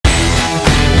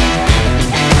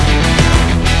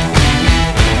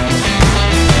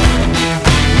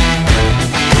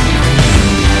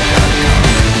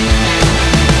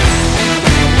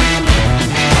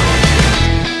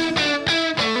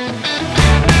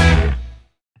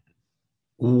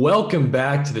Welcome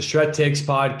back to the Shred Takes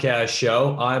podcast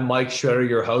show. I'm Mike Shredder,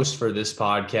 your host for this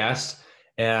podcast,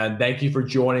 and thank you for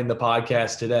joining the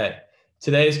podcast today.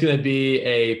 Today is going to be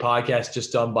a podcast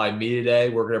just done by me today.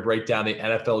 We're going to break down the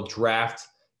NFL draft,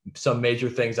 some major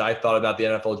things I thought about the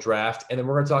NFL draft, and then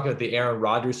we're going to talk about the Aaron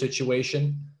Rodgers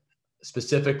situation,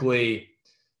 specifically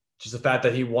just the fact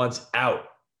that he wants out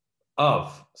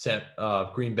of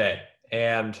Green Bay.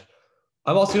 And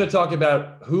I'm also going to talk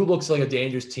about who looks like a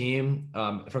dangerous team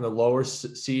from the lower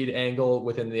seed angle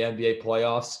within the NBA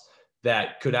playoffs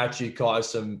that could actually cause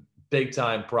some big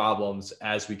time problems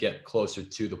as we get closer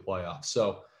to the playoffs.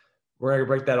 So we're going to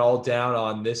break that all down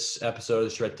on this episode of the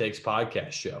Shred Takes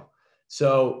podcast show.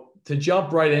 So to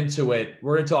jump right into it,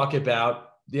 we're going to talk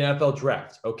about the NFL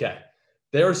draft. Okay.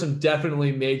 There are some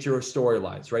definitely major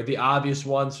storylines, right? The obvious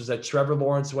ones was that Trevor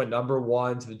Lawrence went number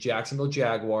 1 to the Jacksonville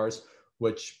Jaguars,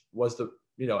 which was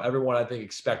everyone I think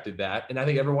expected that. And I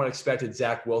think everyone expected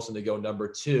Zach Wilson to go number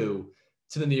 2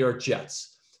 to the New York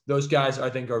Jets. Those guys I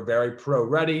think are very pro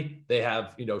ready. They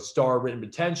have, star written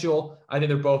potential. I think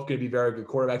they're both going to be very good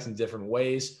quarterbacks in different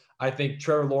ways. I think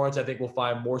Trevor Lawrence, will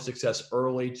find more success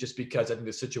early just because I think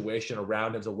the situation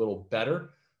around him is a little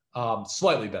better,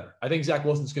 slightly better. I think Zach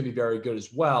Wilson's going to be very good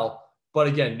as well. But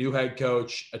again, new head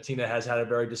coach, a team that has had a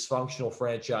very dysfunctional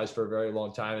franchise for a very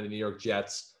long time in the New York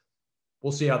Jets.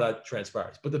 We'll see how that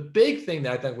transpires. But the big thing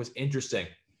that I think was interesting,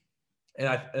 and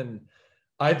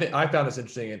I found this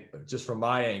interesting just from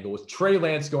my angle, was Trey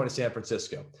Lance going to San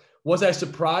Francisco. Was I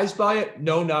surprised by it?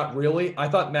 No, not really. I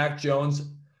thought Mac Jones,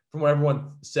 from what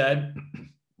everyone said,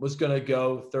 was going to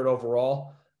go 3rd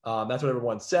overall. That's what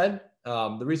everyone said.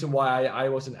 The reason why I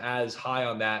wasn't as high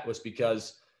on that was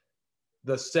because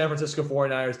the San Francisco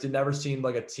 49ers did never seem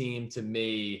like a team to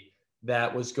me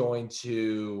that was going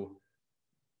to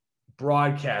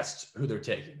broadcast who they're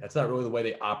taking. That's not really the way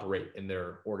they operate in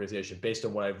their organization based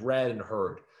on what I've read and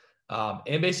heard.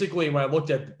 And basically when I looked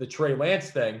at the Trey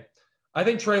Lance thing, I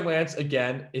think Trey Lance,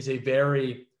 again, is a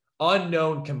very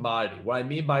unknown commodity. What I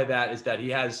mean by that is that he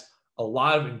has a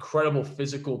lot of incredible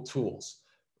physical tools,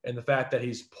 and the fact that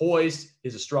he's poised,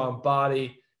 he's a strong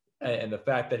body, and the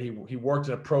fact that he worked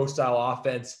in a pro style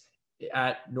offense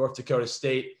at North Dakota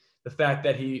State, the fact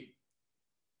that he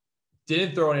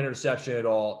didn't throw an interception at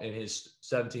all in his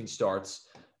 17 starts,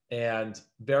 and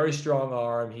very strong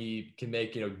arm. He can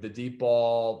make, the deep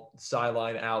ball,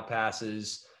 sideline out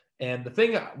passes. And the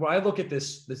thing, when I look at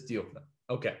this deal for them,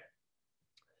 okay,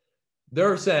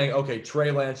 they're saying, okay,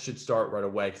 Trey Lance should start right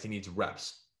away because he needs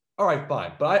reps. All right,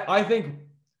 fine. But I think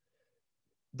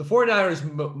the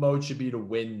 49ers mode should be to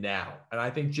win now. And I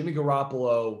think Jimmy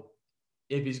Garoppolo,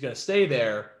 if he's going to stay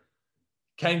there,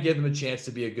 can give them a chance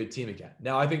to be a good team again.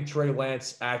 Now, I think Trey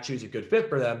Lance actually is a good fit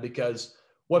for them because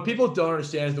what people don't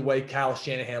understand is the way Kyle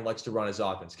Shanahan likes to run his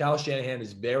offense. Kyle Shanahan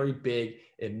is very big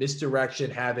in misdirection,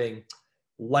 having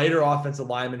lighter offensive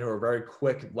linemen who are very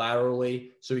quick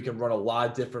laterally, so he can run a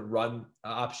lot of different run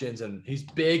options. And he's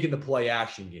big in the play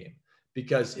action game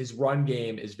because his run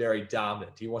game is very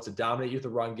dominant. He wants to dominate you with the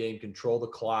run game, control the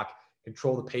clock,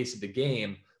 control the pace of the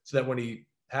game, so that when he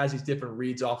has these different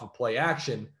reads off of play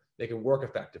action, they can work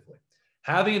effectively.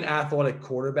 Having an athletic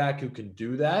quarterback who can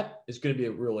do that is going to be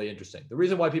really interesting. The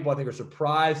reason why people, I think, are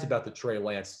surprised about the Trey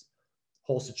Lance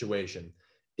whole situation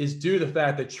is due to the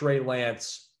fact that Trey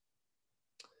Lance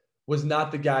was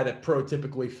not the guy that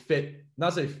prototypically fit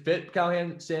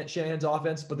Kyle Shanahan's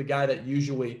offense, but the guy that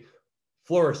usually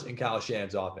flourished in Kyle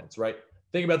Shanahan's offense, right?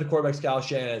 Think about the quarterbacks Kyle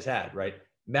Shanahan has had, right?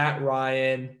 Matt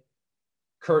Ryan,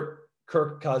 Kirk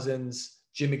Cousins,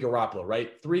 Jimmy Garoppolo,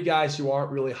 right? 3 guys who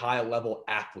aren't really high-level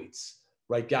athletes,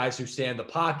 right? Guys who stand in the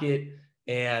pocket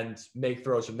and make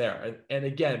throws from there. And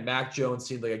again, Mac Jones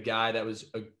seemed like a guy that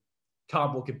was a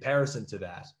comparable comparison to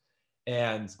that.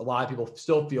 And a lot of people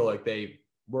still feel like they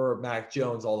were Mac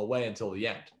Jones all the way until the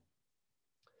end.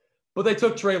 But they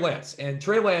took Trey Lance. And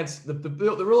Trey Lance, the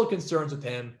real concerns with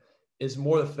him is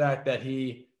more the fact that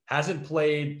he hasn't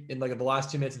played in like the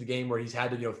last 2 minutes of the game where he's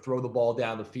had to, throw the ball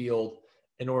down the field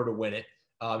in order to win it.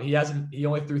 He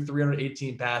only threw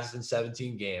 318 passes in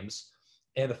 17 games.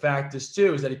 And the fact is,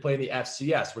 too, is that he played in the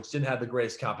FCS, which didn't have the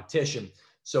greatest competition.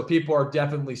 So people are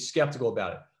definitely skeptical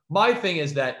about it. My thing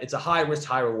is that it's a high-risk,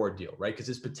 high-reward deal, right? Because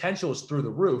his potential is through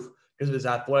the roof because of his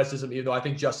athleticism, even though I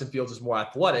think Justin Fields is more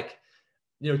athletic.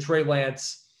 Trey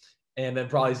Lance and then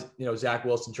probably, Zach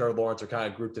Wilson, Trevor Lawrence are kind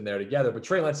of grouped in there together. But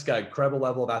Trey Lance has got an incredible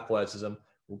level of athleticism,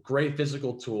 great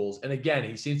physical tools. And again,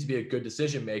 he seems to be a good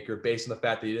decision maker based on the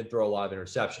fact that he didn't throw a lot of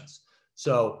interceptions.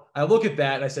 So I look at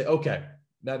that and I say, okay,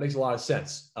 that makes a lot of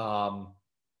sense.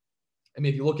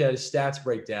 If you look at his stats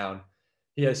breakdown,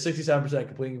 he has 67%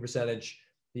 completing percentage,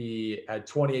 He had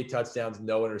 28 touchdowns,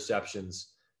 no interceptions,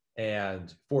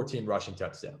 and 14 rushing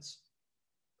touchdowns.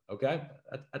 Okay.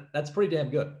 That's pretty damn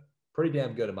good. Pretty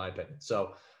damn good in my opinion.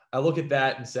 So I look at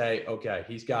that and say, okay,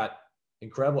 he's got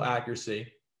incredible accuracy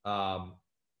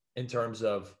in terms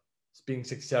of being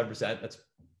 67%.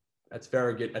 That's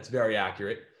very good. That's very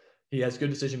accurate. He has good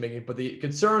decision making, but the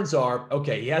concerns are,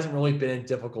 okay, he hasn't really been in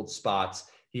difficult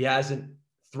spots. He hasn't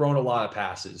thrown a lot of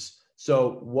passes.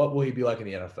 So what will he be like in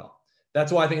the NFL?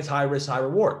 That's why I think it's high risk, high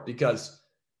reward, because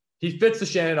he fits the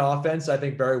Shanahan offense, I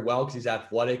think, very well because he's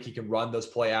athletic. He can run those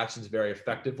play actions very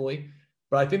effectively.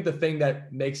 But I think the thing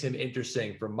that makes him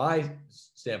interesting from my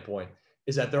standpoint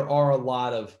is that there are a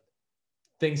lot of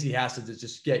things he has to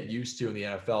just get used to in the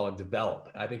NFL and develop.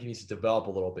 I think he needs to develop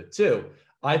a little bit too.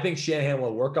 I think Shanahan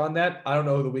will work on that. I don't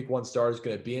know who the week one starter is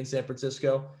going to be in San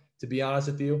Francisco, to be honest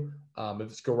with you. If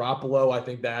it's Garoppolo, I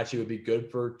think that actually would be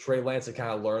good for Trey Lance to kind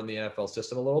of learn the NFL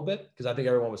system a little bit, because I think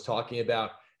everyone was talking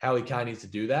about how he kind of needs to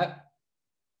do that.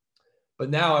 But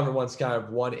now everyone's kind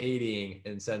of 180ing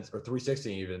in sense, or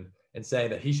 360 even, and saying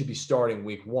that he should be starting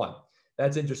week one.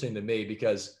 That's interesting to me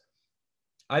because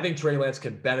I think Trey Lance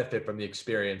can benefit from the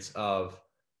experience of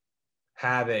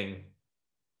having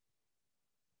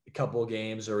a couple of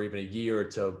games or even a year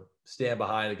to stand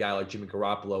behind a guy like Jimmy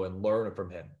Garoppolo and learn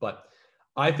from him. But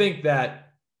I think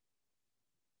that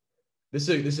this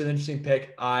is an interesting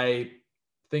pick. I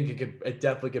think it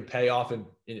definitely could pay off in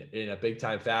a big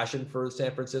time fashion for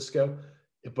San Francisco,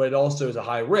 but it also is a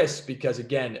high risk because,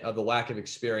 again, of the lack of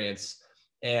experience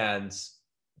and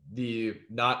the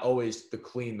not always the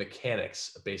clean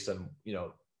mechanics based on,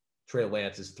 Trey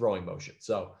Lance's throwing motion.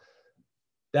 So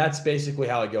that's basically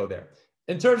how I go there.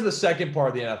 In terms of the second part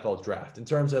of the NFL draft, in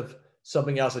terms of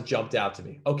something else that jumped out to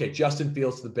me. Okay, Justin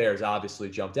Fields to the Bears obviously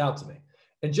jumped out to me.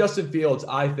 And Justin Fields,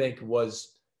 I think,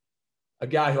 was a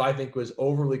guy who I think was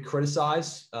overly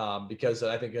criticized because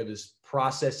I think of his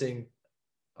processing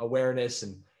awareness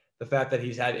and the fact that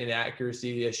he's had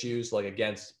inaccuracy issues like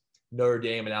against Notre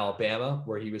Dame and Alabama,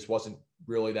 where he wasn't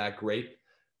really that great.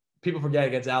 People forget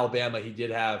against Alabama, he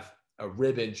did have a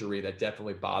rib injury that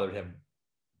definitely bothered him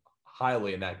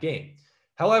highly in that game.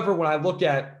 However, when I look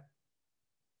at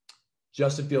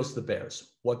Justin Fields to the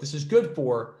Bears, what this is good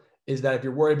for is that if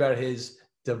you're worried about his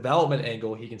development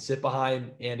angle, he can sit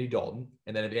behind Andy Dalton.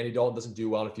 And then if Andy Dalton doesn't do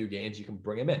well in a few games, you can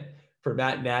bring him in. For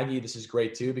Matt Nagy, this is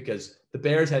great too, because the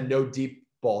Bears had no deep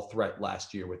ball threat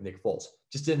last year with Nick Foles.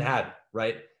 Just didn't have it,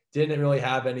 right? Didn't really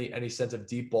have any sense of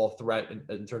deep ball threat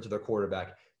in terms of their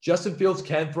quarterback. Justin Fields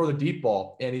can throw the deep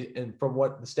ball. And from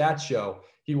what the stats show,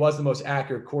 he was the most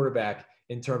accurate quarterback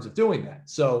in terms of doing that.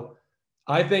 So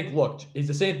I think, look, it's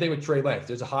the same thing with Trey Lance.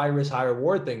 There's a high risk, high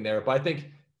reward thing there. But I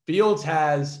think Fields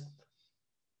has,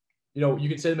 you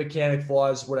can say the mechanic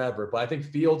flaws, whatever, but I think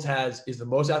Fields is the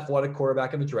most athletic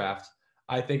quarterback in the draft.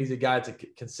 I think he's a guy that's a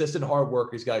consistent hard worker.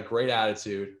 He's got a great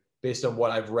attitude based on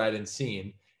what I've read and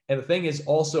seen. And the thing is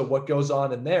also what goes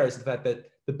on in there is the fact that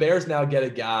the Bears now get a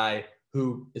guy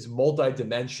who is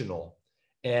multidimensional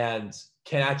and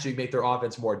can actually make their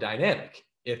offense more dynamic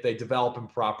if they develop him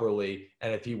properly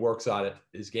and if he works on it,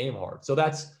 his game hard. So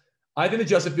I think the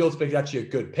Justin Fields pick is actually a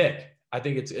good pick. I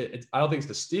think I don't think it's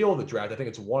the steal of the draft. I think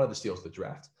it's one of the steals of the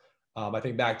draft. I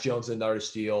think Mac Jones is another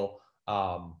steal.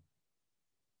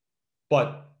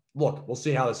 But look, we'll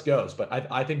see how this goes. But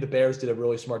I think the Bears did a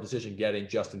really smart decision getting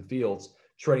Justin Fields,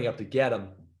 trading up to get him.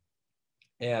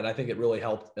 And I think it really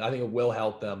helped. I think it will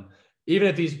help them. Even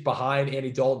if he's behind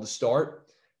Andy Dalton to start,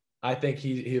 I think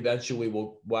he eventually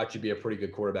will actually be a pretty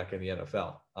good quarterback in the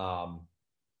NFL.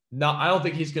 I don't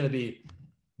think he's going to be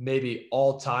maybe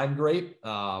all-time great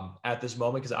at this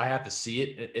moment because I have to see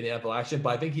it in NFL action, but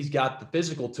I think he's got the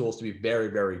physical tools to be very,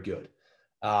 very good.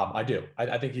 I do.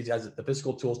 I think he has the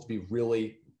physical tools to be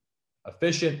really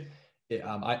efficient.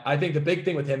 I think the big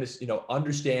thing with him is,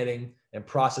 understanding and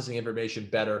processing information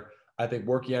better. I think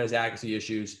working on his accuracy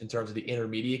issues in terms of the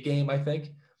intermediate game, I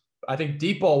think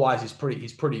deep ball wise, he's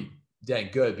pretty dang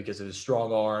good because of his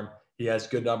strong arm. He has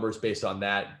good numbers based on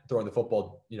that, throwing the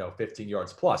football, 15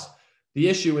 yards plus. The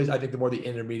issue is, I think, the more the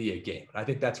intermediate game. I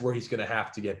think that's where he's going to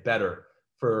have to get better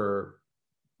for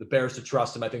the Bears to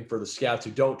trust him. I think for the scouts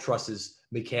who don't trust his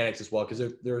mechanics as well,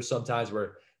 because there are some times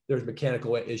where there's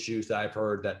mechanical issues that I've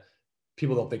heard that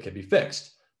people don't think can be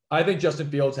fixed. I think Justin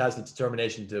Fields has the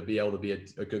determination to be able to be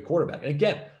a good quarterback. And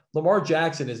again, Lamar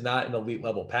Jackson is not an elite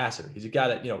level passer. He's a guy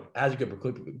that, has a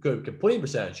good completing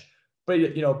percentage, but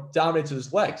he, dominates with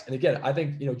his legs. And again, I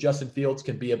think, Justin Fields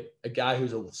can be a guy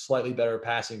who's a slightly better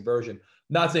passing version.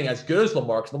 I'm not saying as good as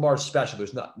Lamar, because Lamar's special.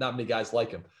 There's not many guys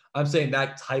like him. I'm saying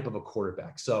that type of a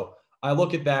quarterback. So I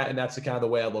look at that, and that's the kind of the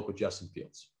way I look with Justin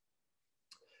Fields.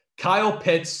 Kyle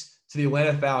Pitts to the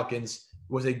Atlanta Falcons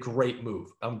was a great move.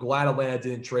 I'm glad Atlanta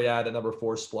didn't trade out of the number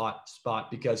 4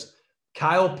 spot because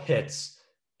Kyle Pitts,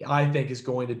 I think, is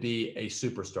going to be a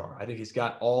superstar. I think he's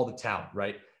got all the talent,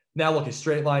 right? Now, look, his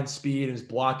straight line speed and his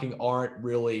blocking aren't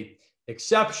really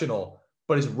exceptional,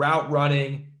 but his route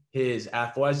running, his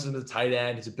athleticism as a tight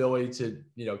end, his ability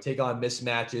to, take on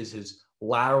mismatches, his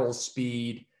lateral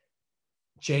speed,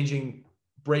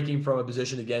 breaking from a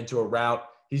position again to a route,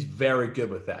 he's very good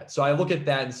with that. So I look at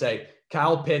that and say,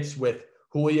 Kyle Pitts with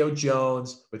Julio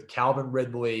Jones, with Calvin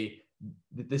Ridley,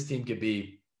 this team could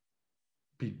be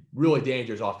really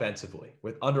dangerous offensively.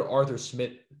 With under Arthur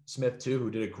Smith too, who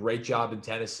did a great job in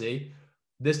Tennessee,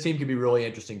 this team could be really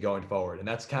interesting going forward. And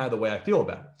that's kind of the way I feel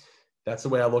about it. That's the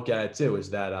way I look at it too, is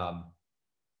that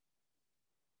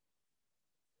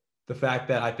the fact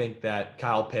that I think that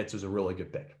Kyle Pitts was a really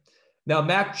good pick. Now,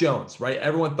 Mac Jones, right?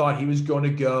 Everyone thought he was going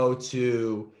to go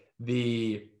to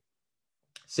the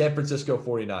San Francisco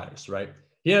 49ers, right?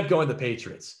 He ended up going to the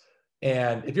Patriots.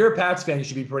 And if you're a Pats fan, you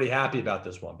should be pretty happy about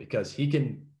this one because he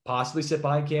can possibly sit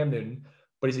behind Cam Newton,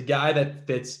 but he's a guy that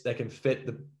can fit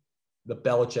the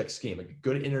Belichick scheme, a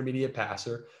good intermediate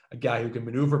passer, a guy who can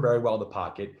maneuver very well in the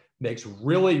pocket, makes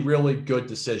really, really good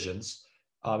decisions.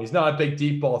 He's not a big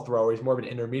deep ball thrower. He's more of an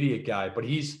intermediate guy, but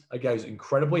he's a guy who's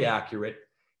incredibly accurate.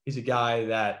 He's a guy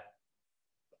that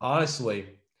honestly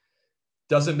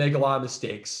doesn't make a lot of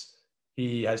mistakes.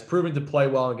 He has proven to play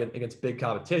well against big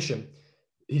competition.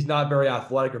 He's not very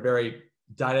athletic or very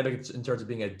dynamic in terms of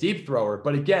being a deep thrower.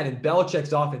 But again, in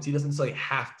Belichick's offense, he doesn't necessarily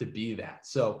have to be that.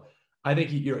 So I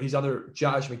think he's under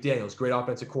Josh McDaniels, great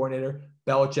offensive coordinator,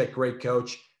 Belichick, great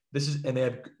coach. And they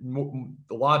have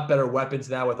a lot better weapons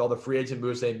now with all the free agent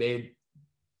moves they made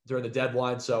during the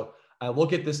deadline. So I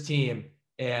look at this team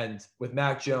and with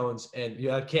Mac Jones, and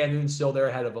you have Cam Newton still there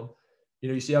ahead of him.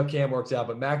 You see how Cam works out,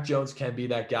 but Mac Jones can be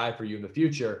that guy for you in the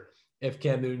future if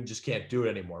Cam Newton just can't do it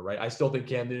anymore, right? I still think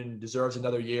Cam Newton deserves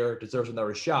another year, deserves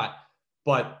another shot,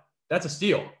 but that's a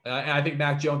steal. And I think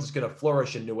Mac Jones is going to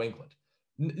flourish in New England.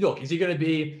 Look, does he have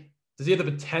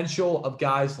the potential of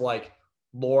guys like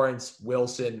Lawrence,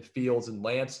 Wilson, Fields, and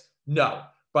Lance? No.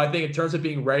 But I think in terms of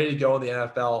being ready to go in the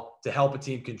NFL to help a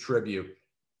team contribute,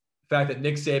 the fact that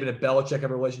Nick Saban and Belichick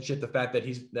have a relationship, the fact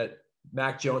that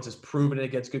Mac Jones has proven it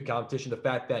against good competition, the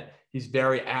fact that he's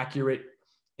very accurate,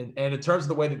 and in terms of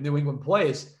the way that New England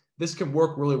plays, this can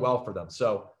work really well for them.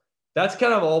 So that's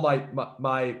kind of all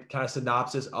my kind of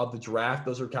synopsis of the draft.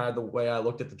 Those are kind of the way I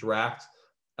looked at the draft.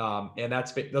 And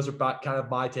those are kind of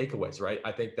my takeaways, right?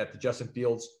 I think that the Justin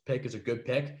Fields pick is a good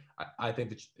pick. I think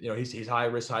that, he's high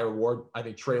risk, high reward. I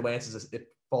think Trey Lance it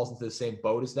falls into the same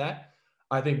boat as that.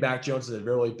 I think Mac Jones is a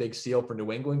really big steal for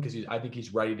New England because I think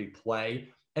he's ready to play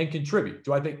and contribute.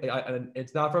 Do I think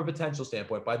it's not from a potential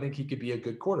standpoint, but I think he could be a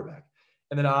good quarterback.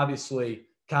 And then obviously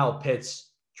Kyle Pitts,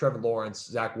 Trevor Lawrence,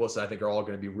 Zach Wilson, I think are all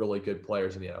going to be really good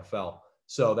players in the NFL.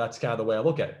 So that's kind of the way I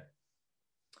look at it.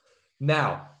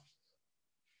 Now,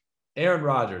 Aaron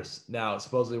Rodgers now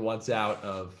supposedly wants out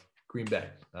of Green Bay.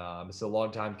 It's a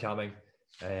long time coming.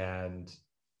 And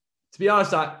to be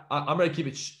honest, I'm going to keep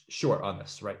it short on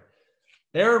this, right?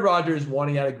 Aaron Rodgers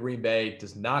wanting out of Green Bay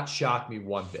does not shock me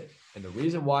one bit. And the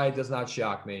reason why it does not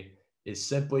shock me is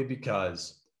simply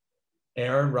because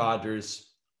Aaron Rodgers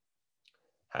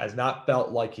has not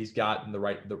felt like he's gotten the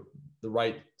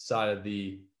right side of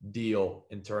the deal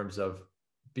in terms of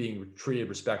being treated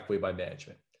respectfully by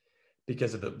management.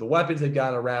 Because of the weapons they've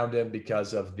got around him,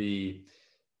 because of the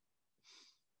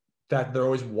fact that they're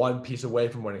always one piece away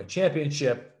from winning a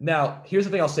championship. Now, here's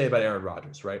the thing I'll say about Aaron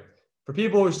Rodgers, right? For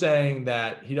people who are saying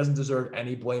that he doesn't deserve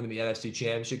any blame in the NFC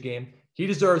Championship game, he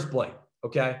deserves blame,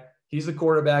 okay? He's the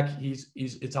quarterback. He's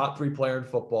a top 3 player in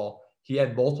football. He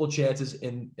had multiple chances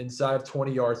inside of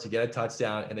 20 yards to get a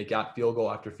touchdown, and they got field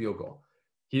goal after field goal.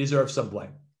 He deserves some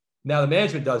blame. Now, the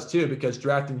management does too, because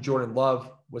drafting Jordan Love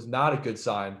was not a good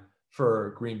sign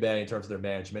for Green Bay in terms of their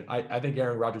management. I think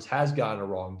Aaron Rodgers has gotten a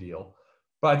wrong deal.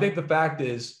 But I think the fact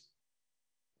is,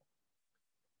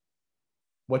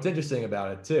 what's interesting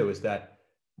about it too is that,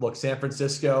 look, San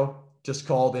Francisco just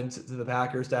called into the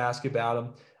Packers to ask about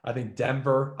him. I think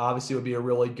Denver obviously would be a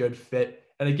really good fit.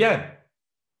 And again,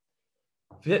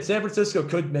 San Francisco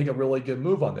could make a really good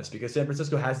move on this because San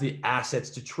Francisco has the assets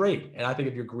to trade. And I think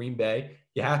if you're Green Bay,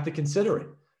 you have to consider it.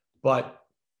 But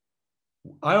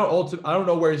I don't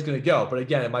know where he's going to go. But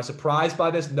again, am I surprised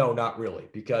by this? No, not really.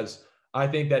 Because I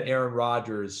think that Aaron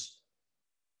Rodgers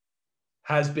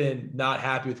has been not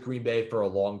happy with Green Bay for a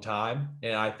long time.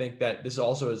 And I think that this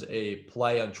also is a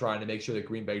play on trying to make sure that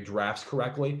Green Bay drafts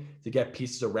correctly to get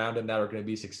pieces around him that are going to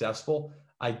be successful.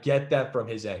 I get that from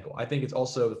his angle. I think it's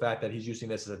also the fact that he's using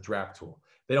this as a draft tool.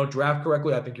 they don't draft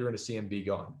correctly, I think you're going to see him be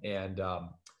gone. And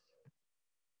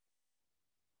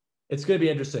it's going to be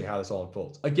interesting how this all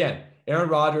unfolds. Again, Aaron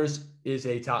Rodgers is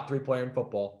a top 3 player in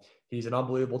football. He's an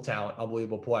unbelievable talent,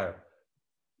 unbelievable player.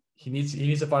 He needs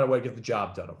to find a way to get the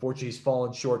job done. Unfortunately, he's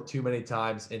fallen short too many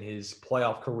times in his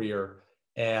playoff career.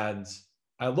 And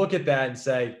I look at that and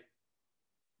say,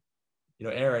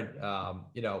 Aaron,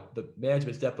 the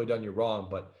management's definitely done you wrong,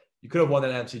 but you could have won that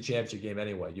NFC Championship game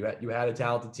anyway. You had a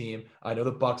talented team. I know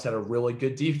the Bucs had a really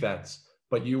good defense,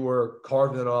 but you were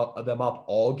carving them up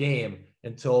all game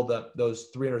until those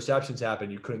 3 interceptions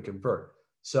happened. You couldn't convert.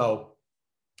 So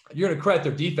you're going to credit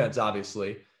their defense,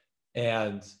 obviously,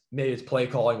 and maybe it's play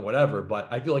calling, whatever. But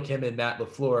I feel like him and Matt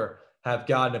LaFleur have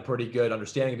gotten a pretty good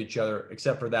understanding of each other,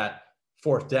 except for that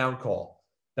 4th down call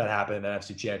that happened in the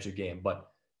NFC Championship game. But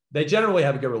they generally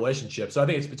have a good relationship. So I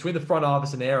think it's between the front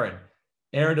office and Aaron.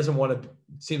 Aaron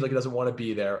seems like he doesn't want to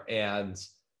be there. And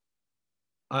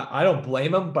I don't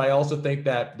blame him, but I also think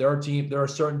that there are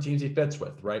certain teams he fits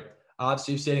with, right?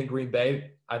 Obviously, if staying in Green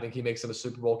Bay, I think he makes him a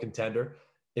Super Bowl contender.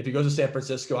 If he goes to San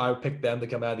Francisco, I would pick them to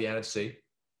come out of the NFC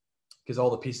because all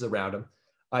the pieces around him.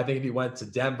 I think if he went to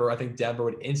Denver, I think Denver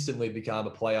would instantly become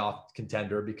a playoff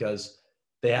contender because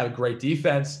they have a great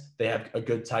defense. They have a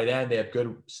good tight end. They have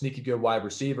sneaky good wide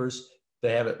receivers.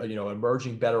 They have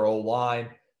emerging better O-line.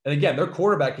 And again, their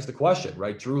quarterback is the question,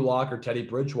 right? Drew Lock or Teddy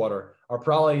Bridgewater are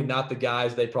probably not the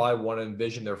guys they probably want to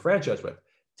envision their franchise with.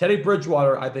 Teddy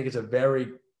Bridgewater, I think, is a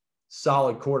very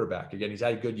solid quarterback. Again, he's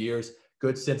had good years,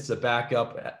 good since the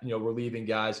backup, relieving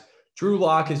guys. Drew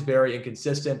Lock is very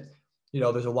inconsistent.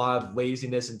 There's a lot of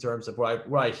laziness in terms of what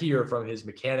I hear from his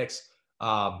mechanics.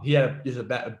 He had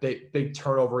a big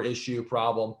turnover issue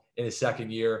problem in his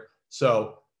second year.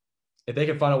 So if they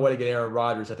can find a way to get Aaron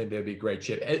Rodgers, I think they would be great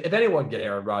shape. If anyone can get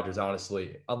Aaron Rodgers,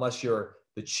 honestly, unless you're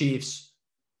the Chiefs,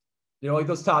 like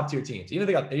those top tier teams. Even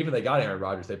if they got Aaron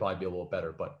Rodgers, they'd probably be a little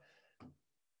better. But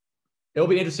it'll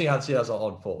be interesting to see how this all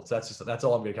unfolds. That's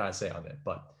all I'm going to kind of say on it.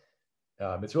 But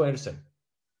it's really interesting.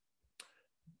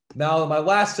 Now, my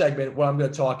last segment, what I'm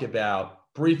going to talk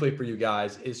about briefly for you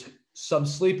guys is some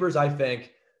sleepers, I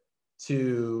think,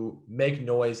 to make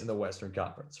noise in the Western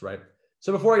Conference, right?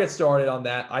 So before I get started on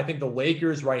that, I think the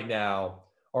Lakers right now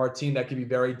are a team that can be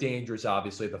very dangerous,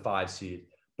 obviously, at the 5 seed.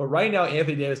 But right now,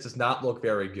 Anthony Davis does not look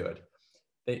very good.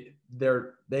 They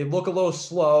look a little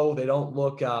slow. They don't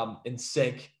look in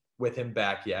sync with him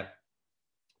back yet.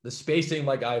 The spacing,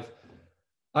 like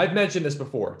I've mentioned this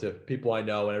before to people I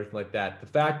know and everything like that. The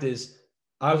fact is,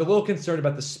 I was a little concerned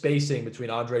about the spacing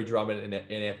between Andre Drummond and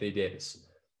Anthony Davis.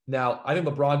 Now, I think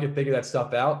LeBron can figure that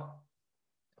stuff out.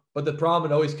 But the problem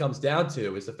it always comes down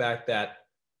to is the fact that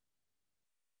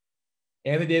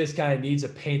Anthony Davis kind of needs a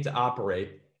paint to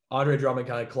operate. Andre Drummond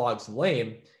kind of clogs the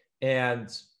lane.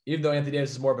 And even though Anthony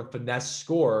Davis is more of a finesse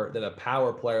scorer than a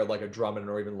power player like a Drummond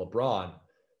or even LeBron,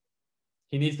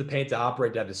 he needs the paint to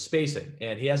operate to have his spacing.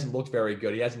 And he hasn't looked very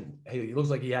good. He looks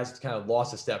like he has kind of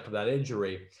lost a step from that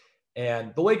injury.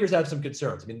 And the Lakers have some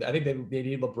concerns. I mean, I think they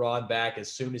need LeBron back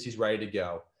as soon as he's ready to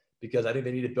go, because I think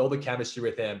they need to build a chemistry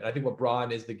with him. And I think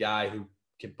LeBron is the guy who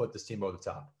can put this team over the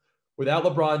top. Without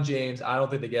LeBron James, I don't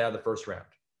think they get out of the first round.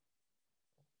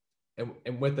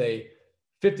 And with a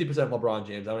 50% LeBron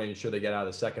James, I'm not even sure they get out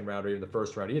of the second round or even the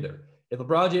first round either. If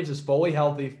LeBron James is fully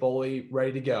healthy, fully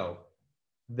ready to go,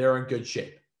 they're in good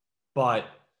shape. But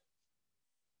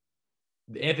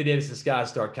Anthony Davis has got to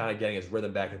start kind of getting his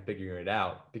rhythm back and figuring it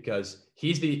out, because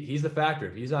he's the factor.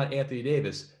 If he's not Anthony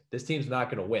Davis, this team's not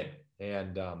going to win.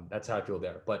 And that's how I feel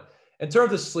there. But in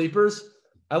terms of sleepers,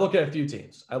 I look at a few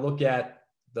teams. I look at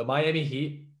the Miami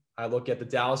Heat. I look at the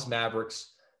Dallas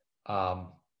Mavericks. I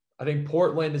think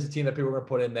Portland is a team that people are going to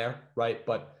put in there, right?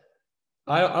 But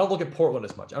I don't look at Portland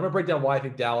as much. I'm going to break down why I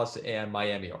think Dallas and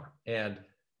Miami are. And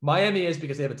Miami is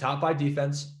because they have a top 5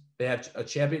 defense. They have a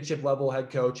championship level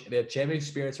head coach. And they have champion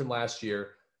experience from last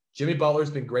year. Jimmy Butler's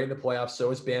been great in the playoffs.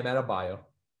 So is Bam Adebayo.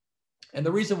 And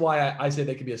the reason why I say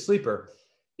they could be a sleeper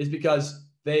is because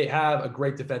they have a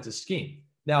great defensive scheme.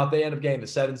 Now, if they end up getting the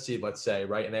 7th seed, let's say,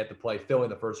 right, and they have to play Philly in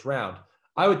the first round,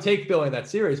 I would take Philly in that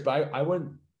series, but I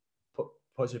wouldn't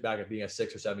push it back at being a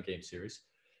 6 or 7 game series,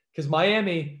 because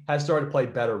Miami has started to play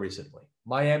better recently.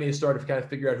 Miami has started to kind of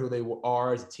figure out who they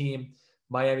are as a team.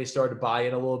 Miami started to buy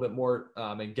in a little bit more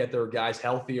and get their guys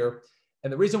healthier.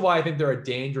 And the reason why I think they're a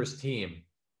dangerous team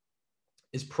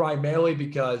is primarily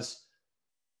because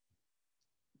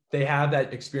they have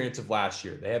that experience of last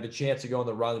year. They have a chance to go on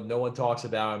the run. No one talks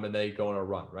about them, and they go on a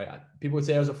run, right? People would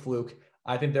say it was a fluke.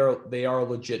 I think they are a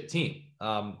legit team.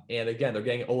 And again, they're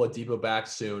getting Oladipo back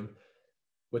soon.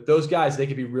 With those guys, they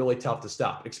could be really tough to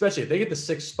stop, especially if they get the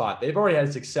 6th spot. They've already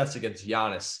had success against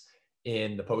Giannis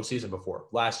in the postseason before.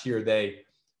 Last year, they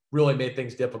really made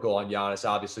things difficult on Giannis,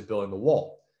 obviously building the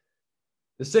wall.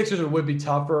 The Sixers would be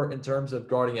tougher in terms of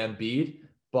guarding Embiid,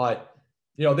 but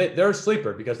they're a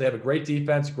sleeper because they have a great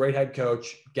defense, great head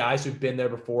coach, guys who've been there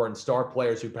before, and star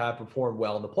players who have performed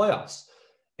well in the playoffs.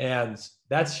 And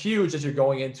that's huge as you're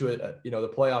going into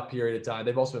the playoff period of time.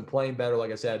 They've also been playing better,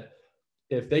 like I said.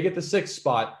 If they get the 6th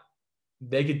spot,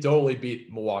 they could totally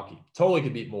beat Milwaukee. Totally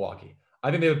could beat Milwaukee.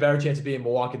 I think they have a better chance of beating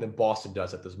Milwaukee than Boston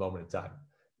does at this moment in time,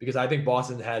 because I think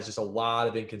Boston has just a lot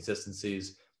of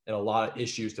inconsistencies and a lot of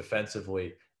issues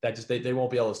defensively that just they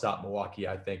won't be able to stop Milwaukee,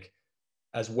 I think,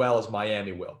 as well as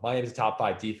Miami will. Miami's a top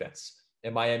 5 defense,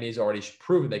 and Miami's already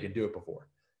proven they can do it before.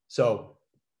 So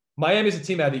Miami's a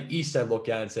team out of the East I look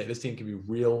at and say this team can be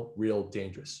real, real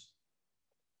dangerous.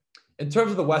 In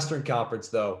terms of the Western Conference,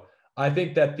 though, I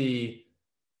think that the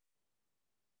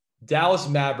Dallas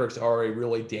Mavericks are a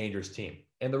really dangerous team.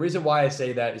 And the reason why I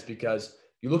say that is because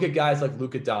you look at guys like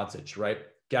Luka Doncic, right?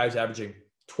 Guys averaging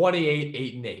 28,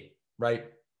 8, and 8, right?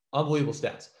 Unbelievable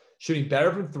stats. Shooting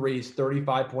better from threes,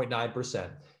 35.9%.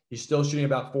 He's still shooting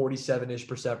about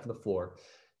 47-ish% from the floor.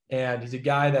 And he's a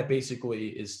guy that basically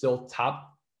is still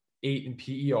top 8 in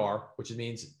PER, which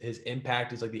means his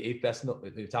impact is like the 8th best,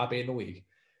 the top 8 in the league.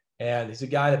 And he's a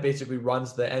guy that basically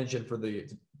runs the engine for the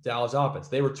Dallas offense.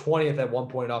 They were 20th at one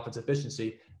point in offense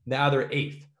efficiency. Now they're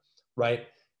 8th, right?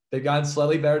 They've gotten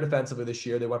slightly better defensively this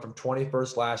year. They went from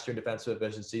 21st last year in defensive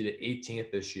efficiency to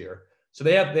 18th this year. So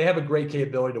they have a great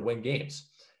capability to win games.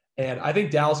 And I think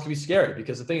Dallas can be scary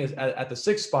because the thing is, at the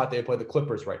 6th spot, they play the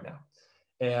Clippers right now.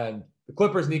 And the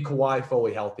Clippers need Kawhi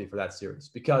fully healthy for that series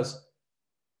because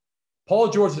Paul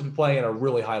George has been playing at a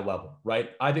really high level,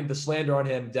 right? I think the slander on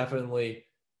him definitely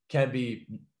can be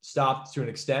stopped to an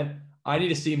extent. I need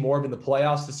to see more of in the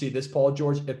playoffs to see this Paul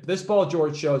George. If this Paul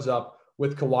George shows up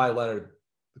with Kawhi Leonard,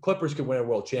 the Clippers could win a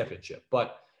world championship.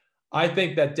 But I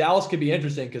think that Dallas could be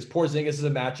interesting because Porzingis is a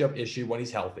matchup issue when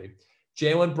he's healthy.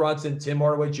 Jalen Brunson, Tim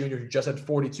Hardaway Jr., who just had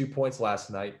 42 points last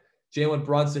night. Jalen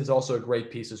Brunson is also a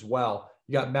great piece as well.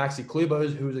 You got Maxi Kleber,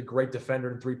 who's a great defender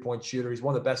and three-point shooter. He's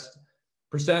one of the best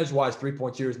percentage-wise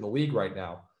three-point shooters in the league right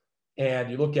now. And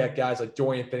you look at guys like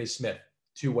Dorian Finney-Smith,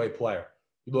 two-way player.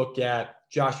 You look at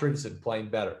Josh Richardson playing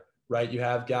better, right? You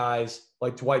have guys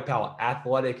like Dwight Powell,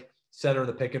 athletic center in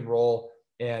the pick and roll,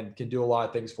 and can do a lot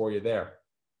of things for you there.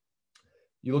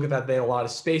 You look at that, they had a lot of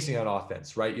spacing on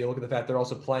offense, right? You look at the fact they're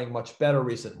also playing much better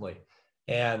recently.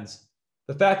 And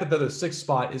the fact that they're the 6th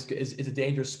spot is a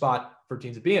dangerous spot for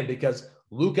teams to be in because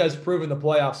Luka has proven the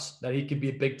playoffs that he can be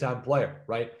a big-time player,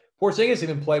 right? Porzingis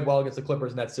even played well against the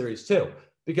Clippers in that series too,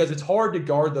 because it's hard to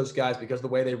guard those guys because of the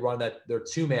way they run their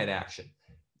two-man action.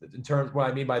 In terms, what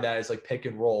I mean by that is like pick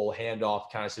and roll,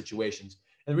 handoff kind of situations.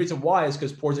 And the reason why is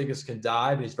because Porzingis can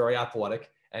dive and he's very athletic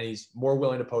and he's more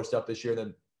willing to post up this year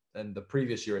than the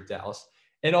previous year at Dallas.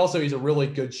 And also he's a really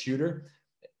good shooter.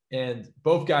 And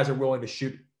both guys are willing to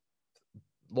shoot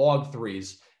long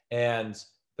threes. And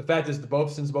the fact is since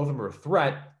both of them are a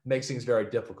threat, makes things very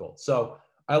difficult. So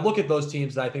I look at those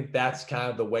teams and I think that's kind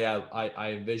of the way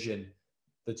I envision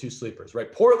the two sleepers,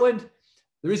 right? Portland,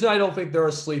 the reason I don't think they're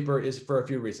a sleeper is for a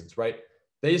few reasons, right?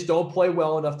 They just don't play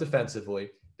well enough defensively.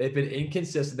 They've been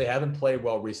inconsistent. They haven't played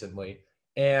well recently.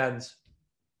 And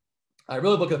I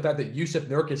really look at the fact that Jusuf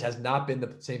Nurkic has not been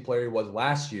the same player he was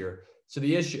last year. So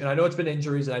the issue, and I know it's been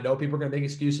injuries, and I know people are going to make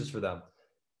excuses for them.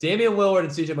 Damian Lillard and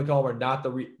CJ McCollum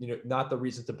are not the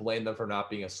reason to blame them for not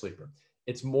being a sleeper.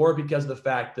 It's more because of the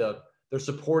fact that their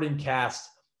supporting cast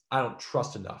I don't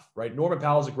trust enough, right? Norman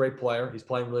Powell's a great player. He's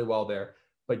playing really well there.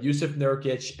 But Jusuf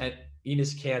Nurkic and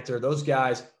Enes Kanter, those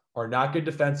guys are not good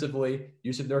defensively.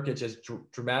 Jusuf Nurkic has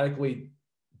dramatically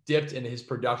dipped in his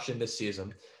production this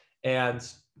season. And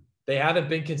they haven't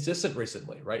been consistent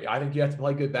recently, right? I think you have to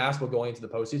play good basketball going into the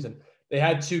postseason. They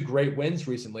had 2 great wins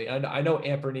recently. And I know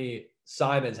Anthony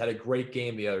Simons had a great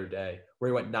game the other day where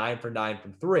he went 9 for 9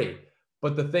 from 3.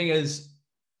 But the thing is,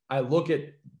 I look at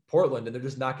Portland and they're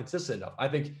just not consistent enough. I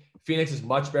think Phoenix is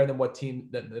much better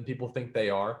than people think they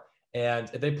are. And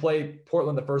if they play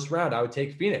Portland the first round, I would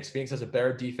take Phoenix. Phoenix has a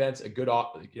better defense, a good,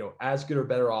 as good or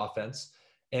better offense.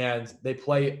 And they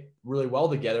play really well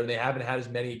together. And they haven't had as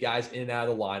many guys in and out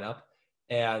of the lineup.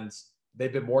 And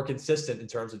they've been more consistent in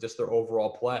terms of just their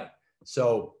overall play.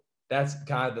 So that's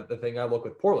kind of the thing I look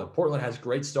with Portland. Portland has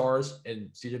great stars in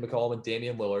CJ McCollum and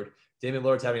Damian Lillard. Damian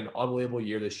Lillard's having an unbelievable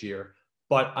year this year.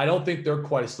 But I don't think they're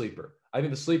quite a sleeper. I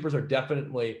think the sleepers are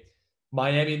definitely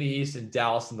Miami in the East and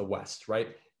Dallas in the West,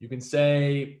 right? You can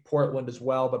say Portland as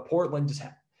well, but Portland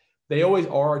they always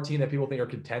are a team that people think are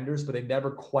contenders, but they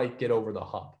never quite get over the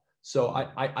hump. So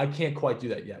I can't quite do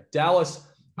that yet. Dallas,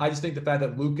 I just think the fact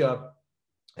that Luka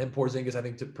and Porzingis, I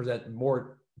think, to present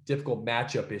more difficult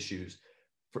matchup issues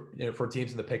for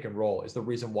teams in the pick and roll is the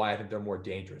reason why I think they're more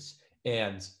dangerous.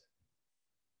 And the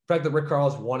fact that Rick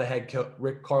Carlisle's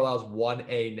won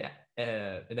an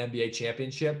NBA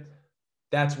championship,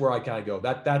 that's where I kind of go.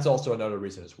 That's also another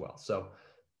reason as well. So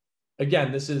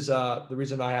again, this is the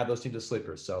reason I have those teams as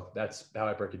sleepers. So that's how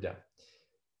I break it down.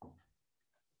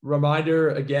 Reminder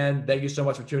again, thank you so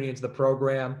much for tuning into the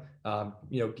program.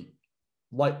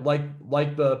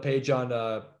 Like the page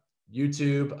on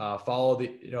YouTube,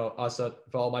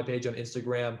 follow my page on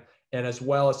Instagram, and as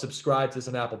well as subscribe to this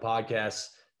on Apple Podcasts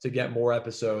to get more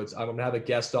episodes. I'm going to have a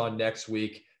guest on next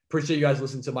week. Appreciate you guys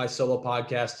listening to my solo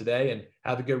podcast today, and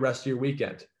have a good rest of your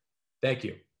weekend. Thank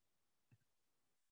you.